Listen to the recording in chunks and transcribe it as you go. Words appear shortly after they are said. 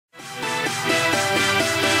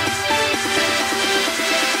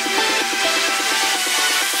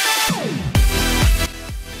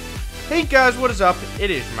Hey guys, what is up?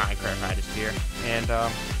 It is Minecraft Artist here, and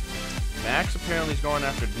Max apparently is going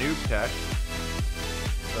after noob tech.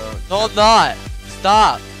 So, no, I'm not.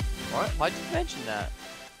 Stop. What? Why'd you mention that?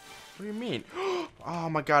 What do you mean? Oh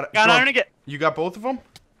my god. Got an iron again. You got both of them?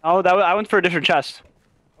 Oh, I went for a different chest.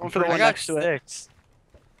 I went for the one next to it. 6.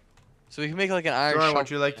 So we can make like an iron. Jordan,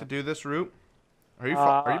 would you like to do this route? Are you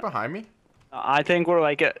behind me? I think we're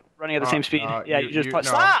like running at the same speed. Yeah, you just no,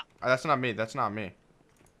 stop. That's not me. That's not me.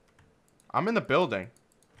 I'm in the building.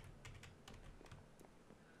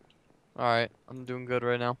 Alright, I'm doing good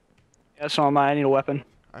right now. Yeah, so am I. I need a weapon.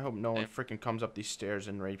 I hope no one freaking comes up these stairs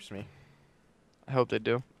and rapes me. I hope they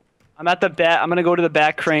do. I'm at the back. I'm gonna go to the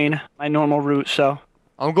back crane, my normal route. So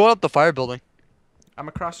I'm going up the fire building. I'm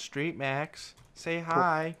across the street, Max. Say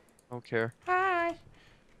hi. I don't care. Hi.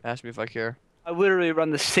 Ask me if I care. I literally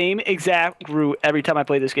run the same exact route every time I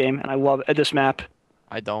play this game, and I love this map.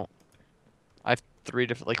 I don't. I have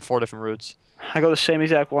 4 different routes. I go the same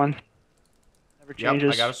exact one. Never changes.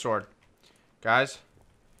 Yep, I got a sword. Guys,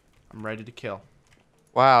 I'm ready to kill.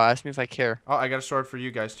 Wow, ask me if I care. Oh, I got a sword for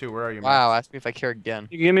you guys too. Where are you, Wow, Max? ask me if I care again.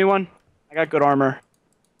 You give me one? I got good armor.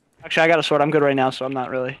 Actually, I got a sword. I'm good right now, so I'm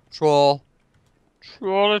not really. Troll.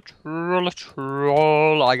 Troll.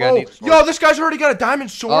 I got Oh, yo, this guy's already got a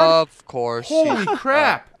diamond sword? Of course. Holy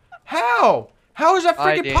crap. How? How is that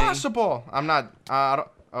Hi, freaking Danny. possible? I'm not, I don't,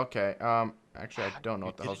 okay, actually, I don't know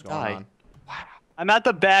what the hell's going on. Wow. I'm at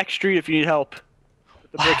the back street if you need help.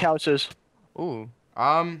 With the brick houses. Ooh.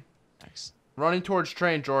 Nice. Running towards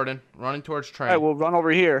train, Jordan. Running towards train. Alright, we'll run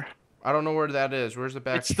over here. I don't know where that is. Where's the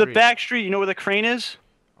back street? It's the back street. You know where the crane is?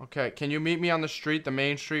 Okay, can you meet me on the street, the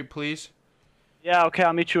main street, please? Yeah, okay,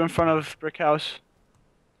 I'll meet you in front of brick house.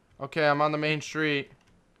 Okay, I'm on the main street.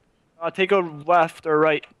 Take a left or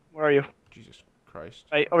right. Where are you? Jesus Christ.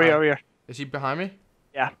 Right, over here, over here. Is he behind me?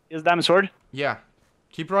 Yeah. He has a diamond sword? Yeah.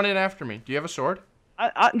 Keep running after me. Do you have a sword?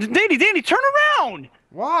 Danny, turn around!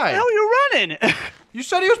 Why? Where the hell are you running? You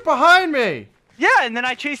said he was behind me! Yeah, and then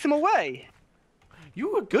I chased him away.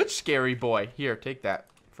 You a good scary boy. Here, take that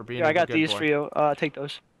for being Here, a I got good these boy. for you. Take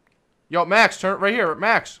those. Yo, Max, turn right here.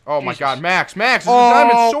 Max. Oh my Jesus. god, Max, it's a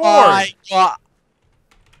diamond sword! My God.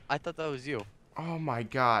 I thought that was you. Oh my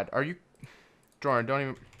god. Are you... Jordan, don't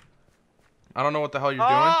even... I don't know what the hell you're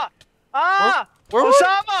Where was-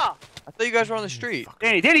 Osama! I thought you guys were on the street.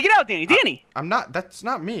 Danny, get out, Danny! doing. I'm not... That's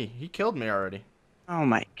not me. He killed me already. Oh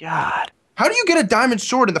my god. How do you get a diamond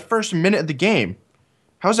sword in the first minute of the game?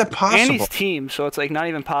 How is that possible? Danny's team, so it's like not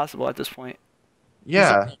even possible at this point.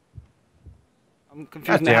 Yeah. I'm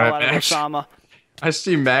confused God damn now it, out of Max. Osama. I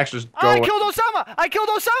see Max just I going... killed Osama! I killed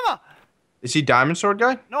Osama! Is he diamond sword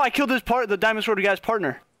guy? No, I killed the diamond sword guy's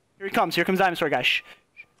partner. Here he comes. Here comes diamond sword guy. Shh.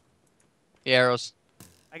 The arrows.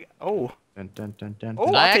 Dun, dun, dun, dun, Oh,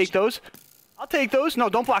 dun. I'll take those. I'll take those. No,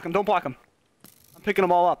 don't block him. Don't block him. I'm picking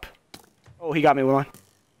them all up. Oh, he got me with one.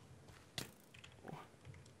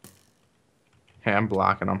 Hey, I'm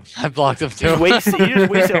blocking him. I blocked him He too. just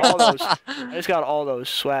wasted all those. I just got all those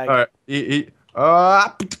swag. Alright,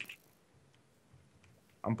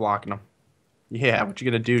 I'm blocking him. Yeah, what you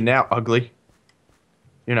gonna do now, ugly?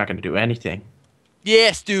 You're not gonna do anything.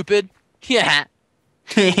 Yeah, stupid. Yeah.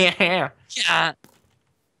 Yeah.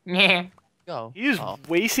 Yeah. Go. He's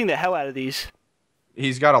wasting the hell out of these.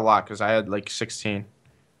 He's got a lot, because I had like 16. I'm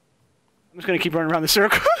just gonna keep running around the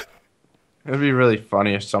circle. It'd be really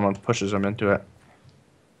funny if someone pushes him into it.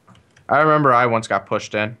 I remember I once got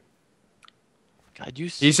pushed in. God, you.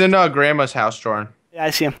 He's in Grandma's house, Jordan. Yeah, I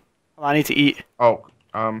see him. Hold on, I need to eat. Oh,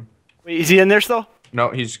 Wait, is he in there still? no,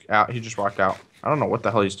 he's out. He just walked out. I don't know what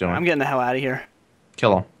the hell he's doing. I'm getting the hell out of here.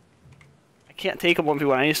 Kill him. I can't take him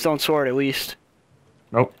 1v1. I need a stone sword at least.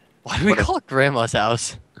 Nope. Why do we call it Grandma's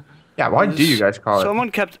house? Yeah, why do you guys call it?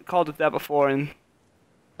 Someone called it that before, and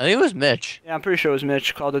I think it was Mitch. yeah, I'm pretty sure it was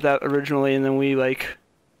Mitch called it that originally, and then we like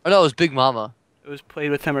Oh no, it was Big Mama. it was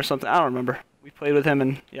played with him or something. I don't remember. We played with him,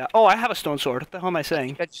 and yeah. Oh, I have a stone sword. What the hell am I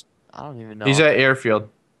saying? I don't even know. He's at airfield.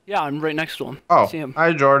 Yeah, I'm right next to him. Oh, I see him.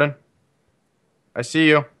 hi, Jordan. I see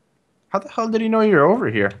you. How the hell did he know you're over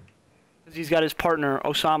here? Because he's got his partner,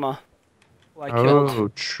 Osama, who I killed. Oh,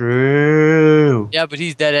 true. Yeah, but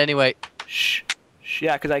he's dead anyway. Shh. Shh.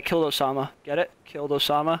 Yeah, because I killed Osama. Get it? Killed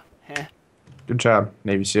Osama. Heh. Good job,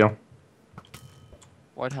 Navy SEAL.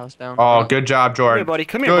 White House down. Oh, good job, Jordan. Come here, buddy.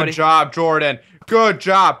 Come here, good buddy. job, Jordan. Good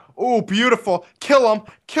job. Oh, beautiful. Kill him.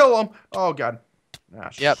 Kill him. Oh, God. Ah,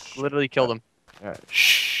 Yep, literally killed him.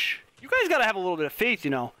 Shh. You guys gotta have a little bit of faith,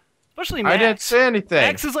 you know. Especially Max. I didn't say anything.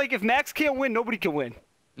 Max is like, if Max can't win, nobody can win.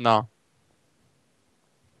 No.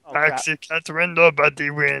 Oh, crap. you can't win, nobody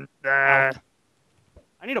win. I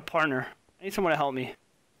need a partner. I need someone to help me.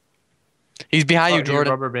 He's behind you, Oh,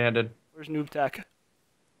 Jordan. Rubber banded. Where's Noob Tech?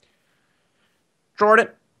 Jordan,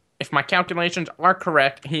 if my calculations are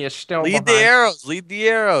correct, he is still Lead the behind. arrows. Lead the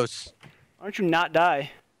arrows. Why don't you not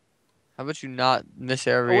die? How about you not miss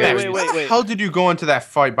every Oh, wait, arrow? wait, wait. How did you go into that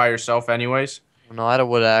fight by yourself, anyways? No, I had a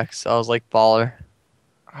wood axe. I was like baller.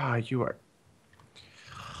 Ah, you are.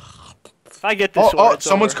 If I get this sword, it's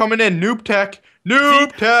someone's over. coming in. Noob Tech.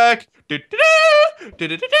 Noob Tech.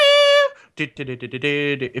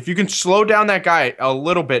 If you can slow down that guy a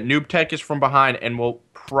little bit, Noob Tech is from behind and will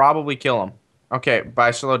probably kill him. Okay,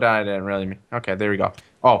 by slow down, I didn't really mean. Okay, there we go.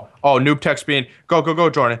 Oh, Noob Tech's being. Go,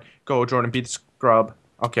 Jordan. Go, Jordan. Beat the scrub.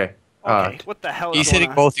 Okay. Okay, what the hell is He's going hitting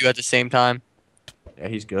on? both of you at the same time. Yeah,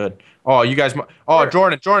 he's good. Oh, you guys. Oh,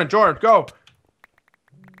 Jordan, go.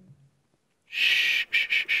 Shh.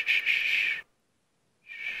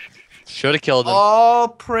 Should have killed him. All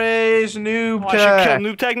praise Noob Oh, I should kill Tech.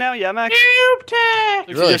 Noob Tech now? Yeah, Max? Noob Tech.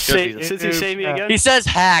 You really should be. Since he saved me again? He says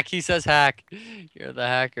hack. He says hack. You're the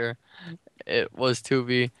hacker. It was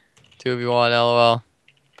 2v1 LOL. Of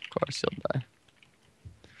course he'll die.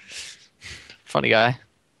 Funny guy.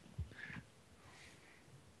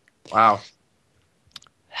 Wow.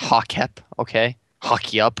 Hawk up. Okay.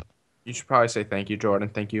 Hockey up. You should probably say thank you, Jordan.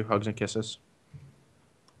 Thank you. Hugs and kisses.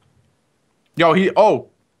 Yo,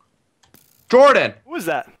 Jordan! Who is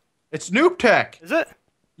that? It's Noob Tech! Is it?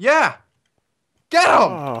 Yeah! Get him!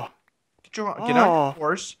 Oh. Get on your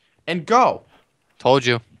horse and go. Told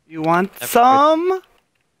you. You want some?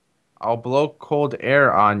 I'll blow cold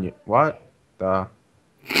air on you. What? The...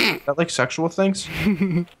 Is that like sexual things?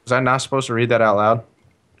 Was I not supposed to read that out loud?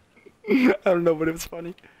 I don't know, but it was funny.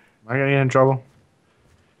 Am I gonna get in trouble?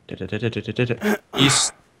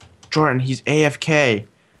 Jordan, he's AFK.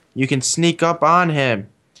 You can sneak up on him.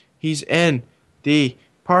 He's in the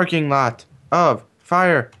parking lot of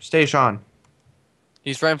fire station.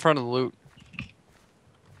 He's right in front of the loot.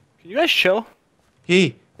 Can you guys chill?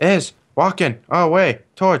 He is walking away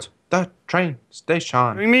towards the train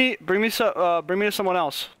station. Bring me to someone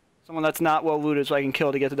else. Someone that's not well looted so I can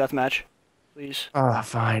kill to get the deathmatch. Please. Oh,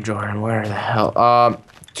 fine, Jordan. Where the hell?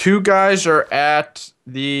 Two guys are at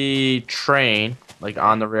the train, like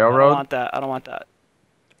on the I railroad. don't want that.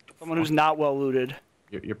 Someone who's not well looted.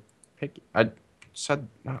 You're picky. I said,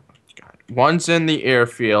 oh, God. One's in the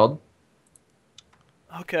airfield,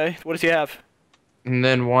 Okay, what does he have? and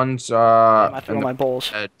then one's I threw in all the my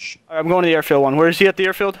bowls. edge, Alright, I'm going to the airfield one. Where is he at the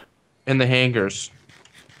airfield? in the hangars.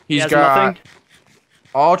 He He's has got nothing.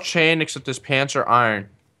 all chain except his pants are iron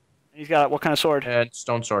He's got what kind of sword? and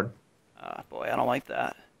stone sword. Boy, I don't like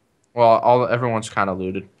that. Well, everyone's kind of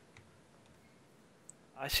looted.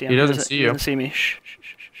 I see him. He doesn't see He you. doesn't see me. Shh.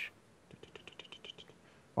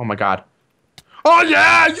 Oh my God. Oh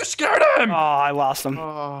yeah, you scared him. Oh, I lost him.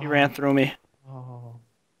 Oh. He ran through me. Oh.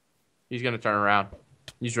 He's gonna turn around.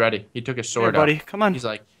 He's ready. He took his Here, sword buddy. out. Come on. He's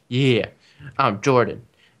like, yeah, I'm Jordan,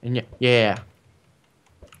 and yeah.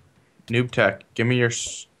 Noob Tech, give me your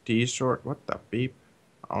D sword. What the beep?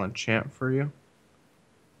 I'll enchant for you.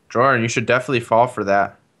 Jordan, you should definitely fall for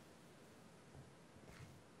that.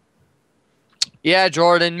 Yeah,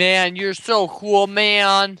 Jordan, man, you're so cool,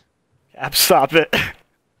 man. Stop it.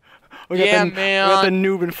 We got Yeah, we got the man.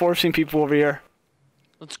 noob enforcing people over here.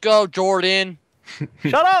 Let's go, Jordan.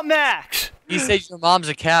 Shut up, Max. He says your mom's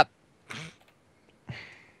a cap.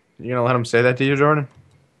 You gonna let him say that to you, Jordan?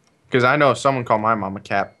 Because I know if someone called my mom a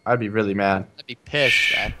cap, I'd be really mad. I'd be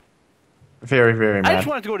pissed. Dad. Very, very I mad. just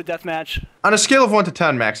wanted to go to deathmatch. On a scale of 1 to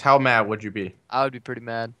 10, Max, how mad would you be? I would be pretty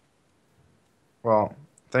mad. Well,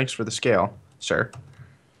 thanks for the scale, sir.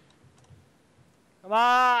 Come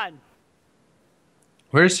on.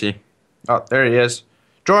 Where is he? Oh, there he is.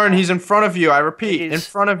 Jordan, he's in front of you. I repeat, in Please.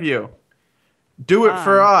 front of you. Do it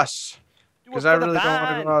for us. Do it Because for I the really don't want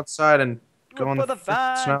to vine. go outside and Do go it in for the the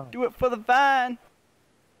frickin' vine. snow. Do it for the vine.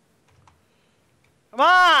 Come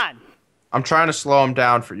on. I'm trying to slow him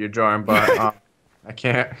down for you, Jordan, but I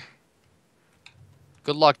can't.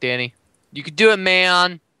 Good luck, Danny. You can do it,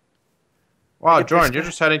 man. Wow, Get this Jordan, you're guy.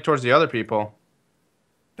 just heading towards the other people.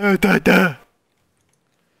 Duh.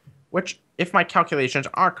 Which, if my calculations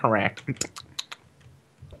are correct,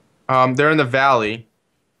 they're in the valley,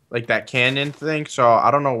 like that canyon thing. So I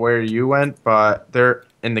don't know where you went, but they're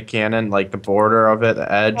in the canyon, like the border of it, the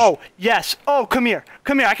edge. Oh, yes. Oh, come here.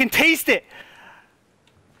 Come here. I can taste it.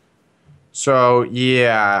 So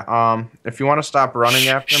yeah, if you want to stop running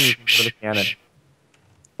after him, you can go to the cannon.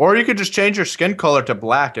 Or you could just change your skin color to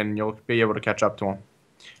black, and you'll be able to catch up to him.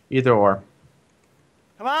 Either or.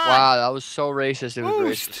 Come on. Wow, that was so racist. It was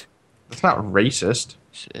Boost. That's not racist.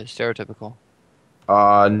 It's stereotypical.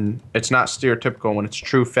 It's not stereotypical when it's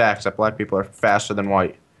true facts that black people are faster than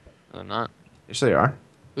white. No, they're not. Yes, they are.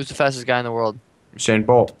 Who's the fastest guy in the world? Usain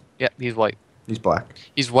Bolt. Yeah, he's white. He's black.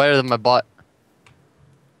 He's whiter than my butt.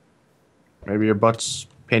 Maybe your butt's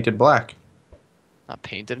painted black. Not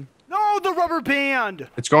painted. No, the rubber band.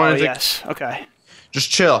 It's going Oh, to yes. Okay. Just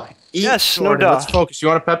chill. Eat, Yes, no Jordan. duh. Let's focus. You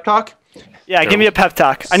want a pep talk? Yeah, give me a pep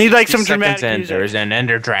talk. I need like some 60 seconds dramatic in, music. there's an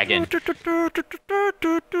ender dragon.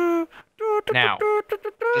 Now,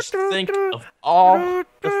 just think of all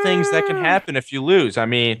the things that can happen if you lose. I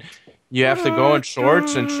mean, you have to go in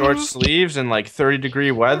shorts and short sleeves in like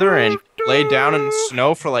 30-degree weather and lay down in the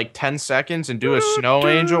snow for like 10 seconds and do a snow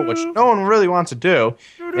angel, which no one really wants to do.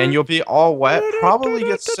 And you'll be all wet, probably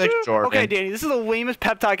get sick, Jordan. Okay, Danny, this is the lamest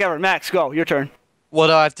pep talk ever. Max, go. Your turn. What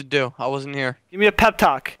do I have to do? I wasn't here. Give me a pep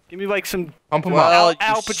talk. Give me like some. Pump him Well, up.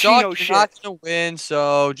 Al you Pacino suck. shit. You're not gonna win,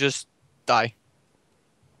 so just die.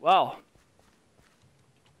 Wow.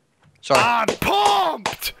 Sorry. I'm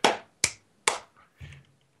pumped.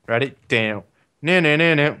 Ready? Damn.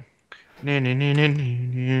 I'm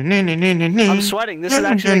sweating. This is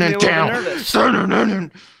actually making me a little bit nervous. All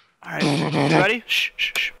right. You ready? Shh,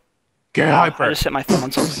 shh, shh. Get I hyper. just hit my thumb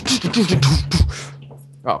on something.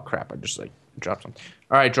 Oh crap! I just like dropped something.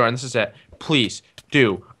 All right, Jordan, this is it. Please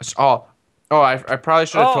do us all. Oh, I probably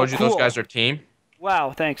should have Oh, told you those cool. guys are team.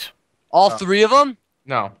 Wow, thanks. All three of them?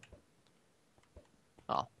 No.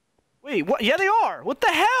 Wait, what? Yeah, they are. What the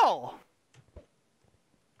hell?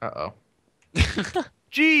 Uh-oh.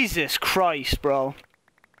 Jesus Christ, bro.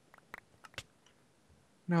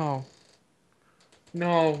 No.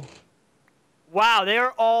 No. Wow, they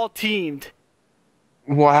are all teamed.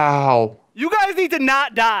 Wow. You guys need to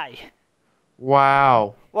not die.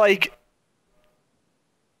 Wow. Like,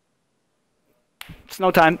 it's no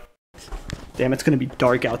time. Damn, it's gonna be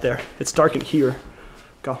dark out there. It's dark in here.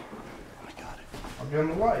 Go. Oh my god. I'm doing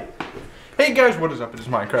the light. Hey guys, what is up? It is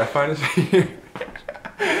Minecraft Finest here.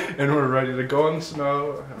 And we're ready to go in the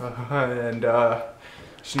snow and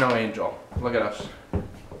Snow Angel. Look at us.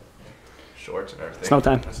 Shorts and everything. It's no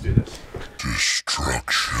time. Let's do this.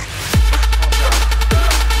 Destruction.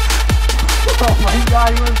 Oh my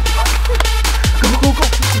god, you Go, go,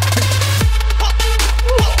 go.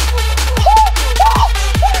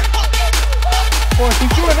 Oh, I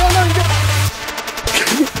think you were. No, no, you